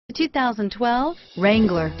2012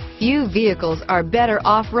 Wrangler. Few vehicles are better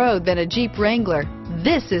off-road than a Jeep Wrangler.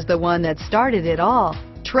 This is the one that started it all.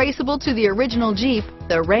 Traceable to the original Jeep,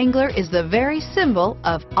 the Wrangler is the very symbol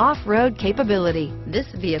of off-road capability. This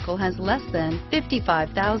vehicle has less than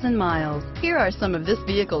 55,000 miles. Here are some of this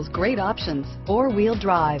vehicle's great options: four-wheel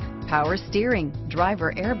drive, power steering,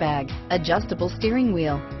 driver airbag, adjustable steering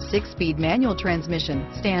wheel, 6-speed manual transmission,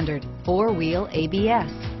 standard, four-wheel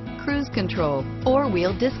ABS, cruise control,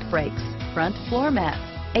 four-wheel disc brakes, front floor mats,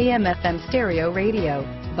 AM/FM stereo radio,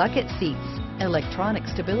 bucket seats, electronic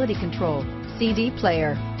stability control, CD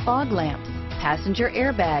player, fog lamps, passenger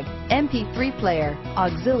airbag, MP3 player,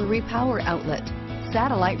 auxiliary power outlet,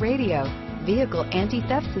 satellite radio, vehicle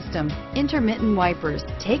anti-theft system, intermittent wipers.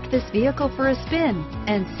 Take this vehicle for a spin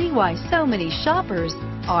and see why so many shoppers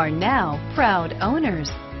are now proud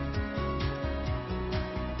owners.